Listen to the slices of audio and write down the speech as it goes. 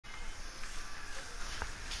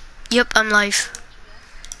Yep, I'm live.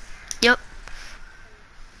 Yep.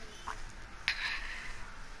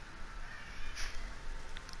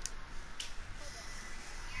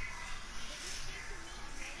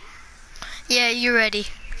 Yeah, you're ready.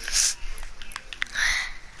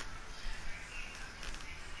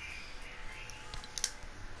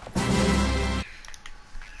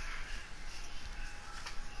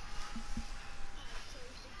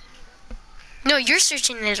 No, you're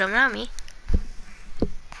searching it up, not me.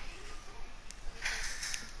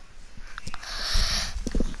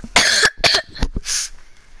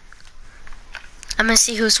 I'm gonna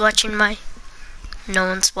see who's watching my... No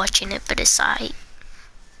one's watching it, but it's alright.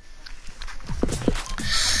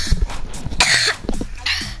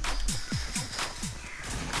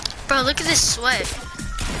 Bro, look at this sweat.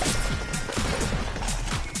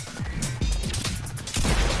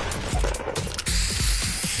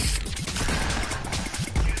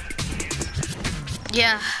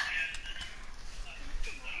 Yeah.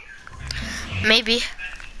 Maybe.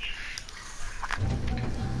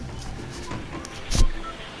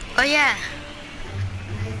 Oh yeah.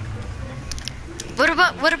 What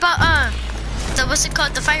about the, what's it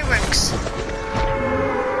called, the fireworks?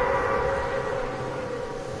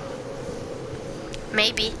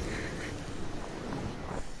 Maybe.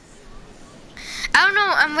 I don't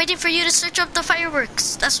know, I'm waiting for you to search up the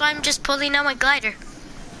fireworks. That's why I'm just pulling out my glider.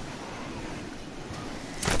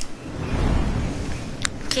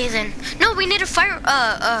 Okay then. No, we need a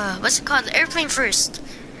what's it called? Airplane first.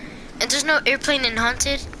 And there's no airplane in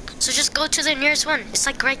Haunted, so just go to the nearest one. It's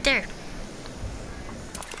like right there.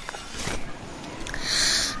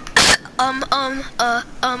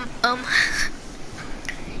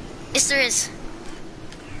 Yes, there is.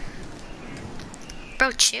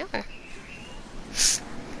 Bro, chill.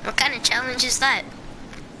 What kind of challenge is that?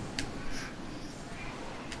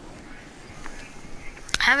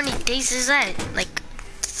 How many days is that? Like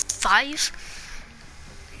 5?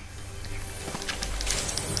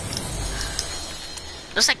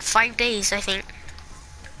 It was like 5 days, I think.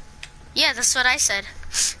 Yeah, that's what I said.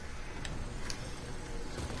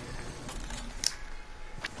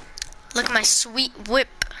 Look at my sweet whip.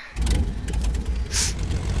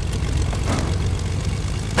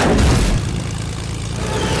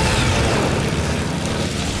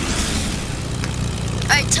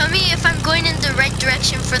 Alright, tell me if I'm going in the right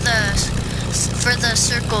direction for the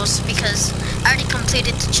circles, because I already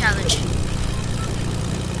completed the challenge.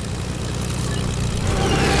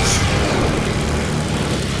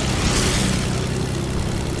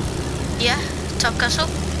 Yeah, Top Castle.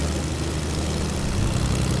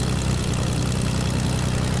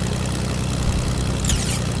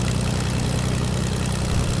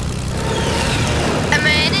 Am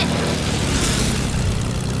I in it?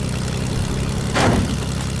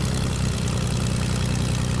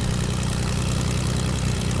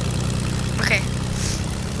 Okay.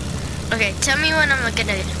 Okay, tell me when I'm looking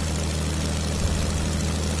at it.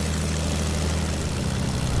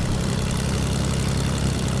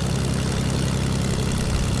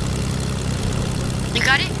 You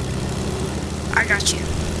got it? I got you.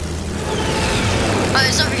 Oh,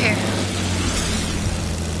 it's over here.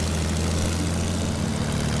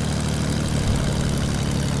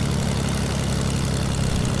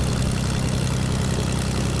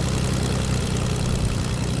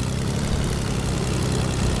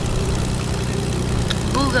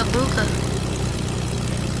 Booga booga.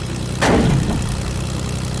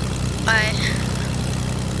 Alright.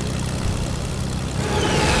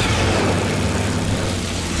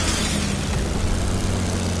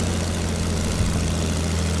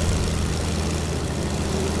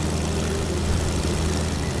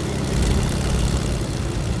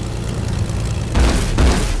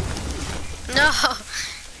 No.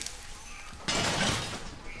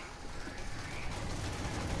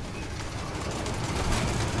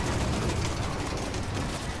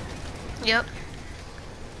 Yep.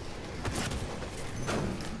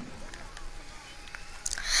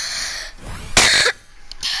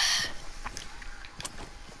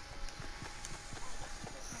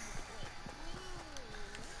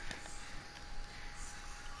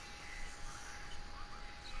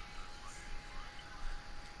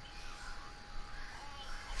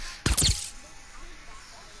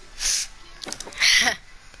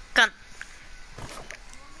 Come.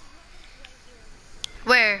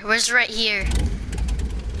 Where? Where's right here?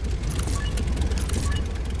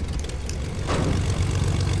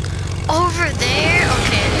 Over there?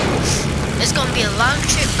 Okay. It's gonna be a long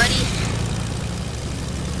trip, buddy.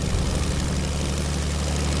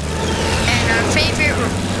 And our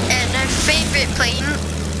favorite plane.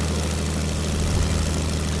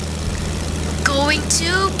 Go going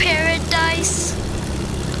to paradise.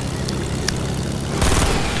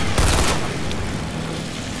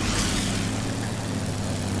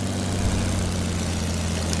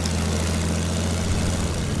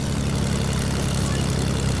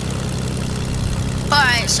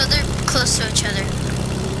 Alright, so they're close to each other.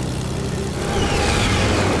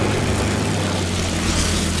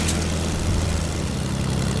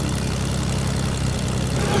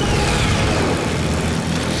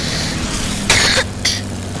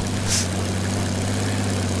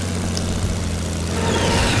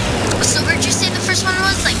 So where'd you say the first one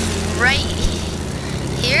was? Like right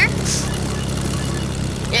here?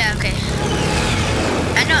 Yeah, okay.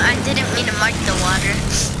 I know I didn't mean to mark the water.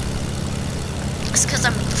 It's because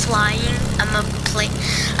I'm flying. I'm a plane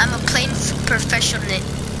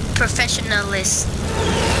professionalist.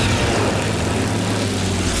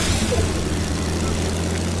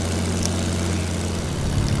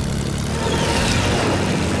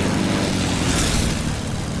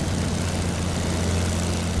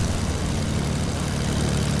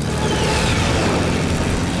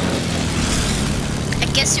 I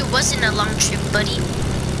guess it wasn't a long trip, buddy.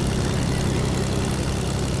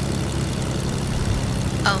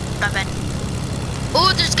 Oh, my bad.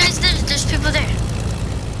 Oh, there's guys there. There's people there.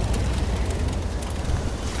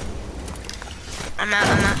 I'm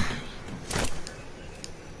out.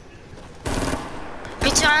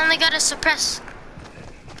 Me too, I only got a suppress.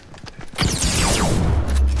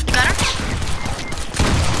 Got him?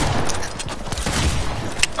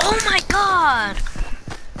 Oh my god!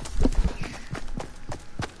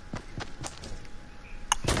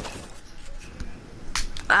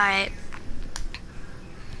 Alright.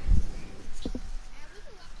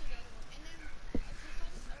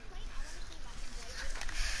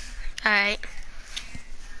 Alright.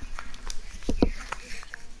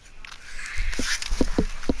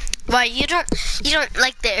 Why you don't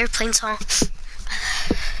like the airplane song?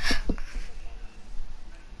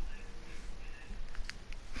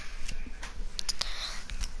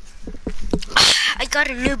 I got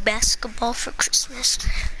a new basketball for Christmas.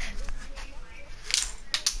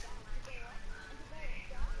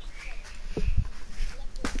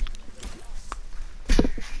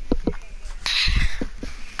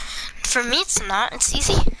 For me, it's not. It's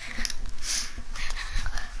easy.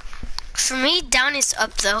 For me, down is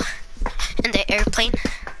up, though, in the airplane.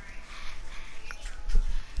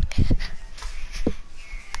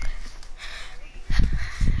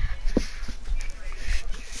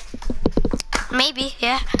 Maybe,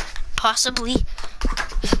 yeah. Possibly.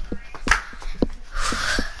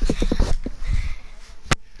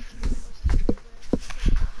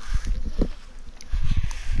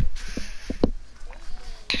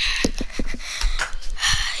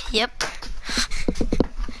 Yep.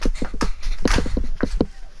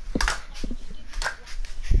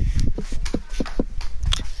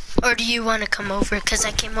 Or do you want to come over? Because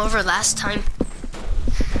I came over last time.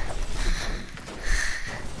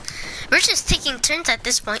 We're just taking turns at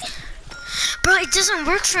this point. Bro, it doesn't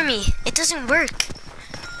work for me. It doesn't work.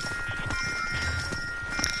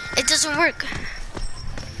 It doesn't work.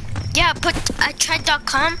 Yeah, but I tried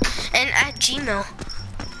 .com and at Gmail.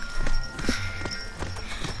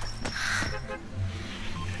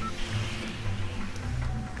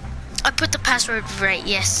 I put the password right,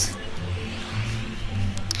 yes.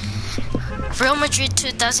 Real Madrid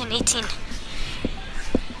 2018.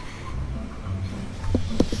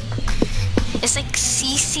 It's like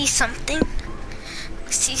CC something.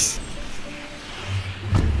 CC.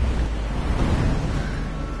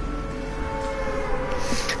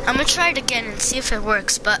 I'm gonna try it again and see if it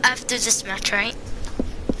works, but after this match, right?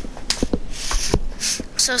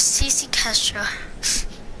 So CC Castro.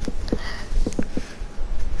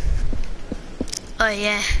 Oh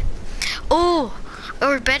yeah. Oh,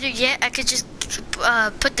 or better yet, I could just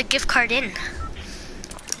put the gift card in.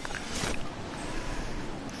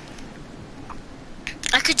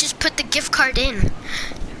 I could just put the gift card in,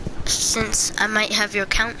 since I might have your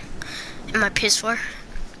account in my PS4.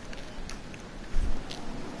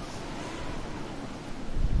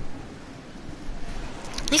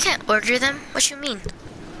 You can't order them? What you mean?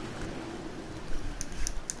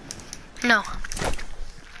 No.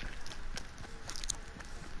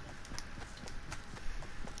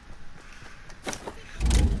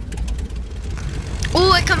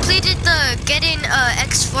 Oh, I completed the getting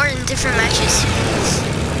X4 in different matches.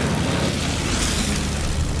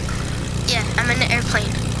 Yeah, I'm in the airplane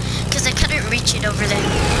because I couldn't reach it over there.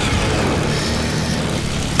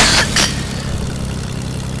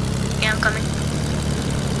 Yeah, I'm coming.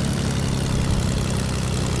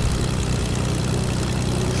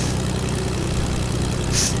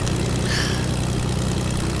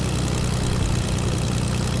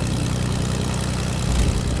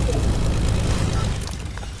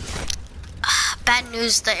 bad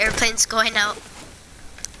news. The airplane's going out.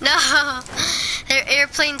 No! Their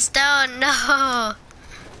airplane's down. No!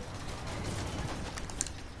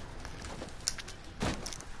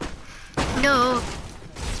 No!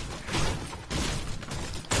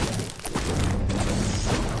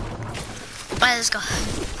 Alright, let's go.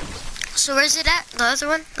 So where's it at? The other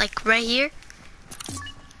one? Like right here?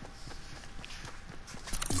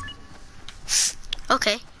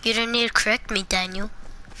 Okay, you don't need to correct me, Daniel.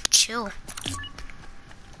 Chill.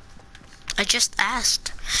 I just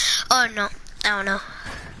asked. Oh no, I don't know.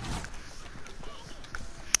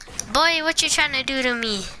 Boy, what you trying to do to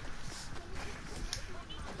me?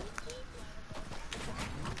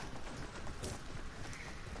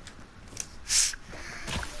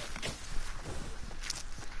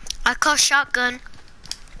 I call shotgun.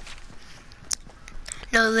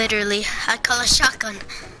 No, literally, I call a shotgun.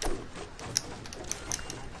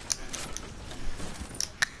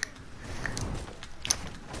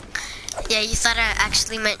 Yeah, you thought I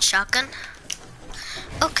actually meant shotgun?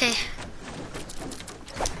 Okay.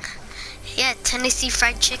 Yeah, Tennessee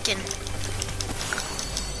Fried Chicken.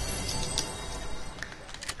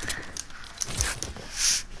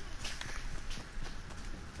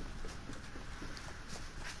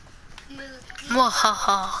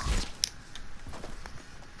 Mwahaha.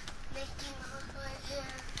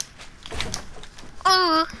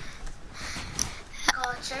 Ooh.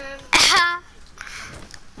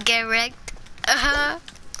 Get wrecked.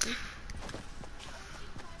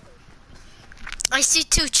 I see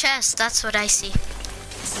 2 chests, that's what I see.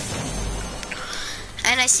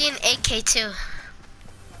 And I see an AK too.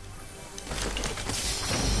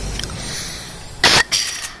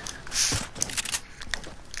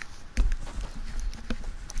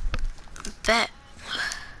 Bet.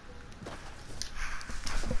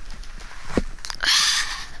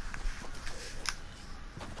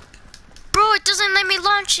 Bro, it doesn't let me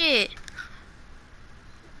launch it.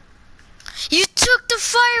 You took the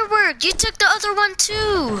firework. You took the other one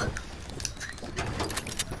too.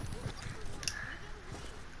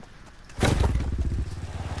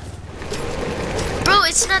 Bro,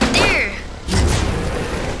 it's not there.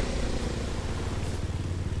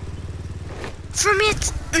 For me,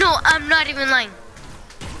 it's... No, I'm not even lying.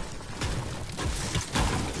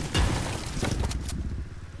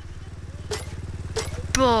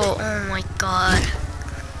 Bro, oh my god.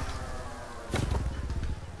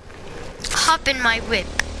 Hop in my whip.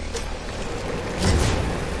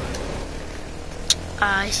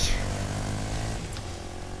 I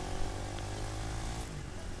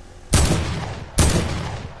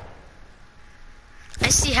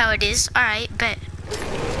see how it is. Alright, bet.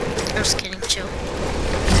 I'm just kidding, chill.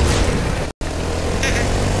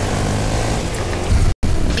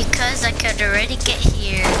 Because I could already get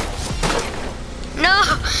here. No!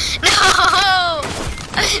 No!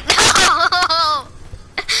 No!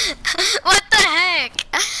 What the heck?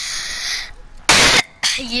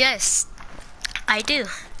 Yes, I do.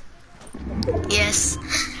 Yes.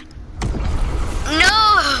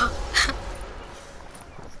 No!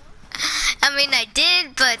 I mean, I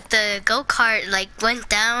did, but the go-kart, like, went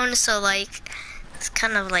down, so, like, it's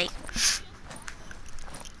kind of like...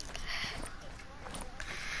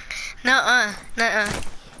 Nuh-uh, nuh-uh.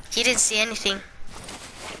 He didn't see anything.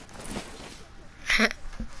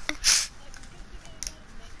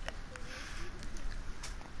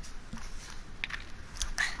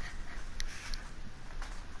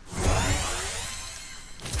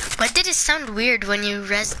 Why did it sound weird when you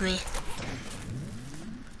rezzed me?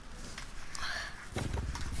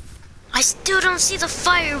 I still don't see the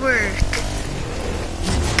firework.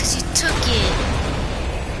 Cause you took it.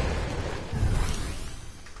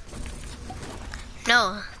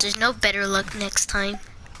 No, there's no better luck next time.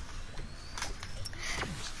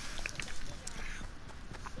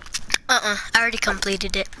 I already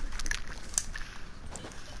completed it.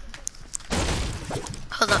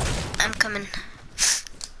 Hold up, I'm coming.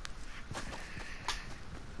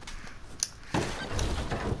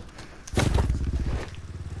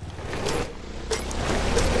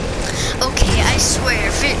 Okay, I swear,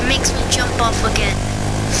 if it makes me jump off again.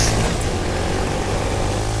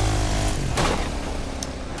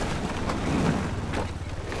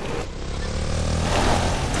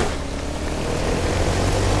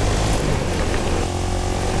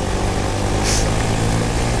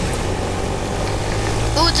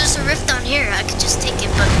 Oh, there's a rift down here. I could just take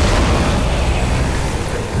it, but...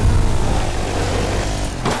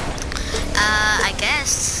 I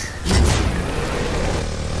guess.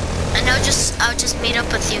 And I'll just meet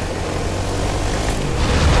up with you.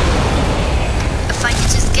 If I can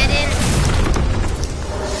just get in.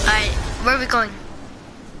 Alright, where are we going?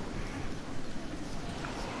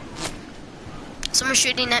 Someone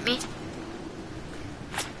shooting at me.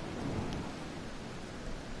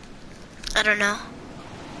 I don't know.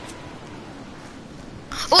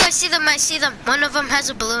 Oh, I see them, I see them. One of them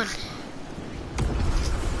has a balloon.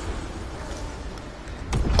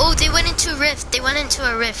 Oh, they went into a rift. They went into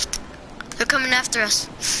a rift. They're coming after us.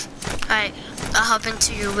 Alright, I'll hop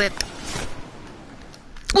into your whip.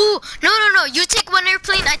 Oh, no, no, no. You take one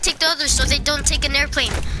airplane, I take the other so they don't take an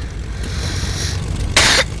airplane.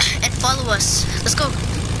 And follow us. Let's go.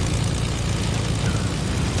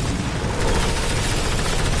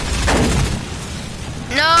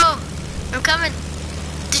 No, I'm coming.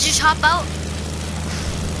 Did you hop out?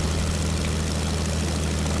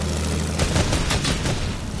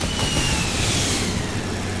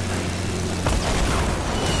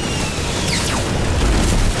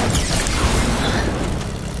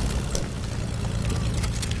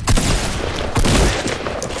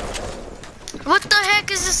 What the heck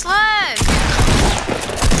is this lag?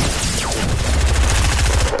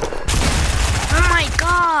 Oh my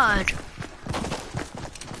god.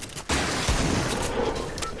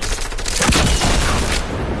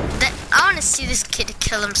 I want to see this kid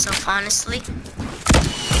kill himself, honestly.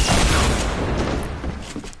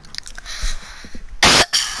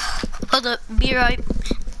 Hold up, be right.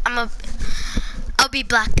 I'll be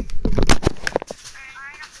black.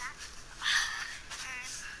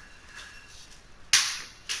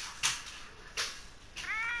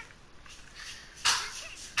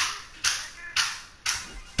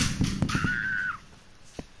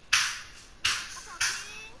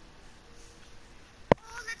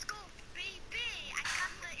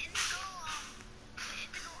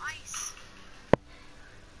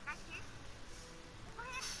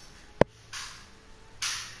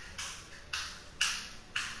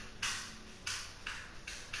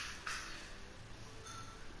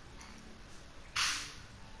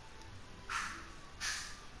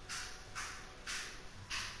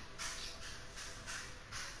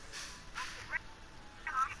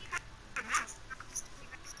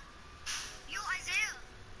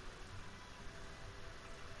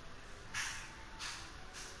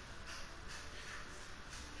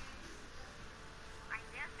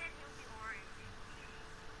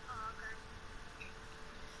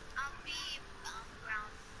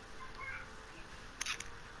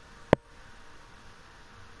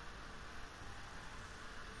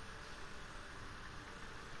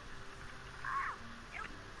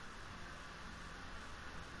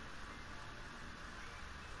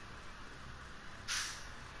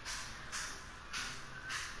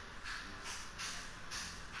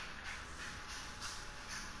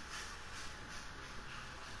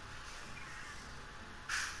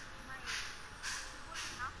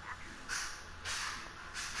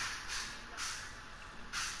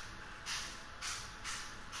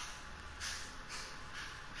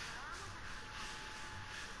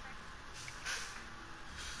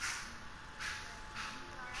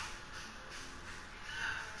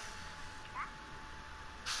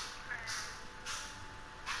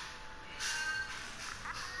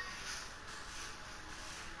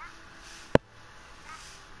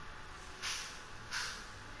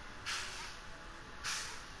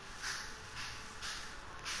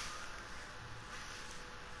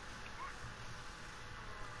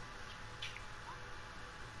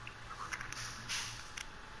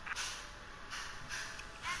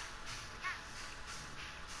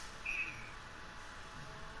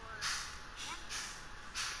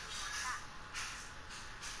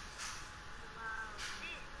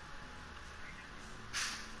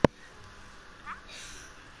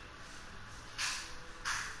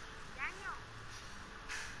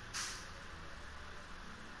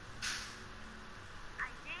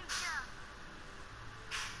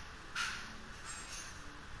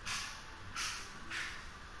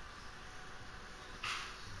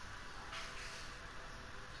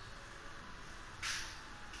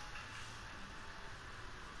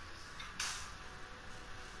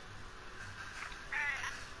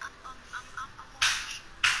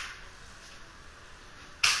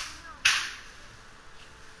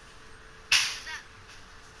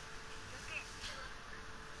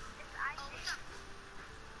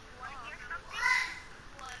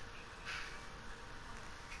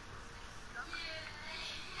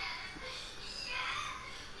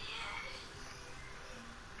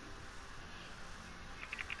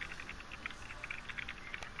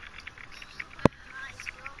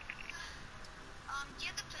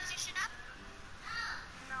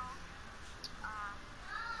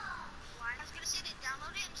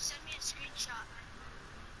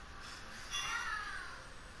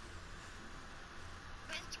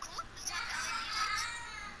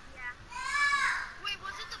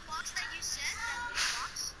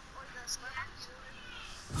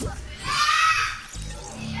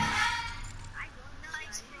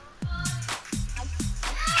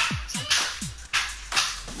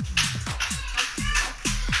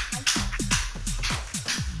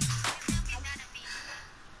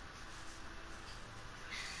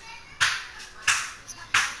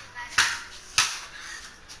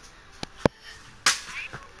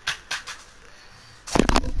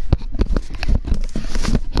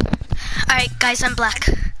 Alright, guys, I'm black.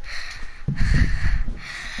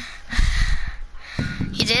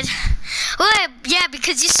 You did? Well, yeah,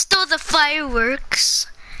 because you stole the fireworks.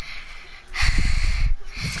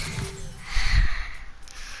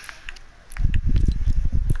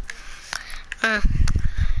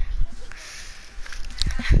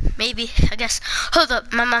 Maybe, I guess. Hold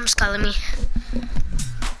up, my mom's calling me.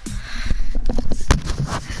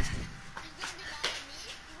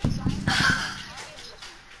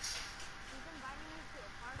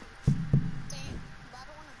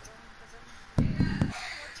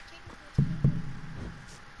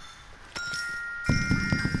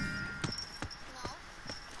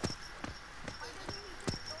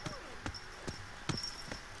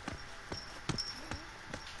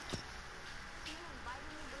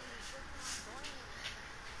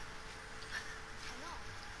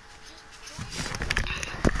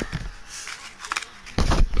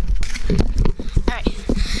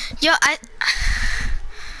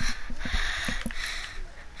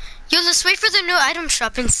 Yo, let's wait for the new item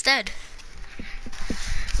shop instead.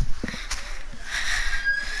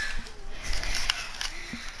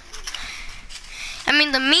 I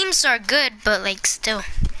mean, the memes are good, but like still.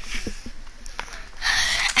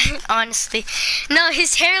 Honestly. No,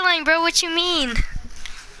 his hairline, bro, what you mean?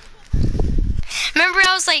 Remember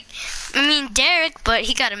I was like, Derek, but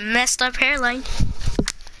he got a messed up hairline.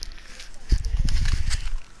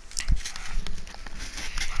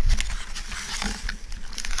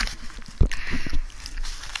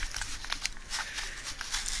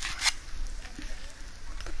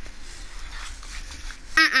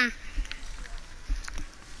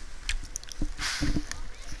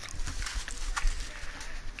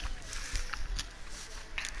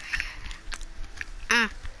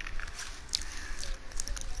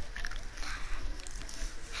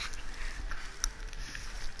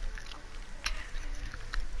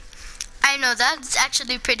 I know, that's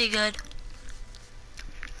actually pretty good.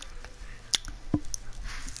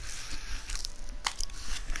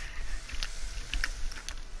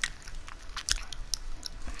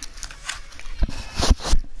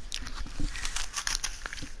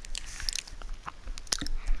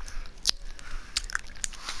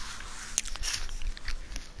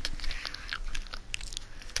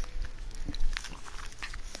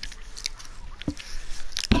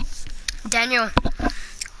 Daniel,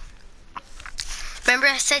 remember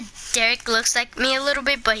I said Derek looks like me a little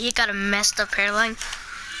bit, but he got a messed up hairline?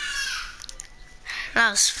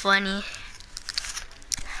 That was funny.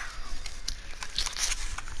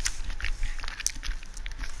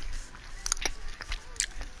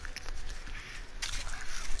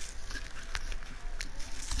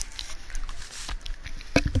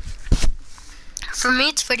 For me,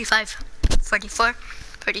 it's 45, 44,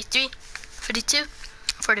 43, 42,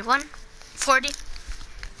 41, 40,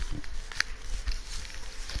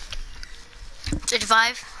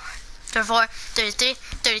 35, 34, 33,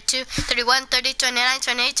 32, 31, 30, 29,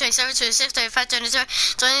 28, 27, 26, 25, 27,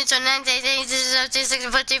 20, 29, 28, 26,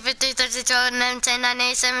 40, 50, 30, 12, 9, 10, 9,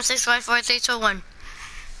 8, 7, 6, 5, 4, 3, 2, 1.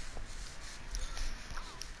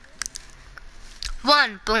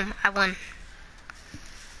 1, boom, I won.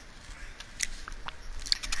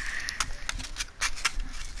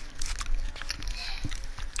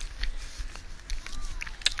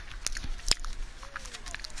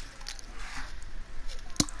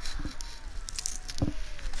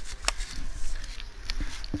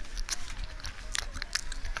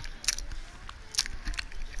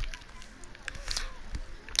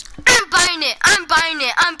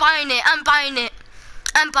 I'm buying it.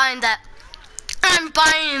 I'm buying that. I'm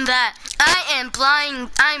buying that.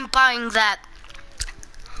 I'm buying that.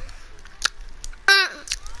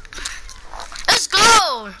 Let's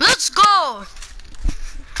go. Let's go.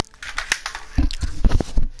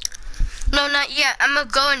 No, not yet. I'm gonna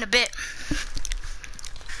go in a bit.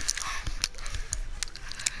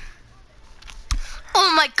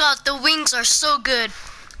 Oh my god, the wings are so good.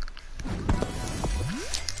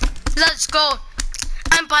 Let's go.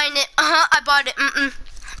 I'm buying it. I bought it.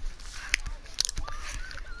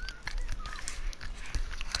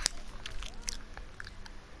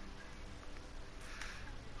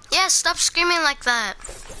 Yeah, stop screaming like that.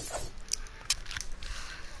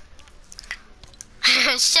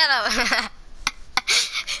 Shut up.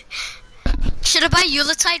 Should I buy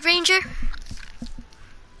Yuletide Ranger?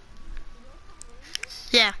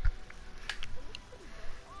 Yeah.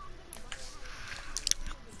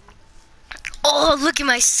 Oh, look at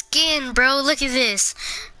my skin, bro. Look at this.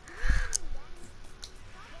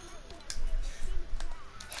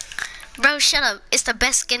 Bro, shut up. It's the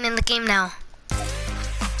best skin in the game now.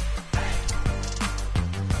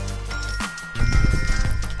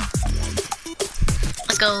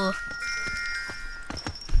 Let's go.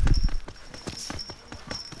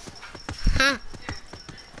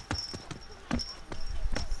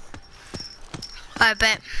 I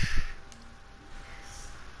bet.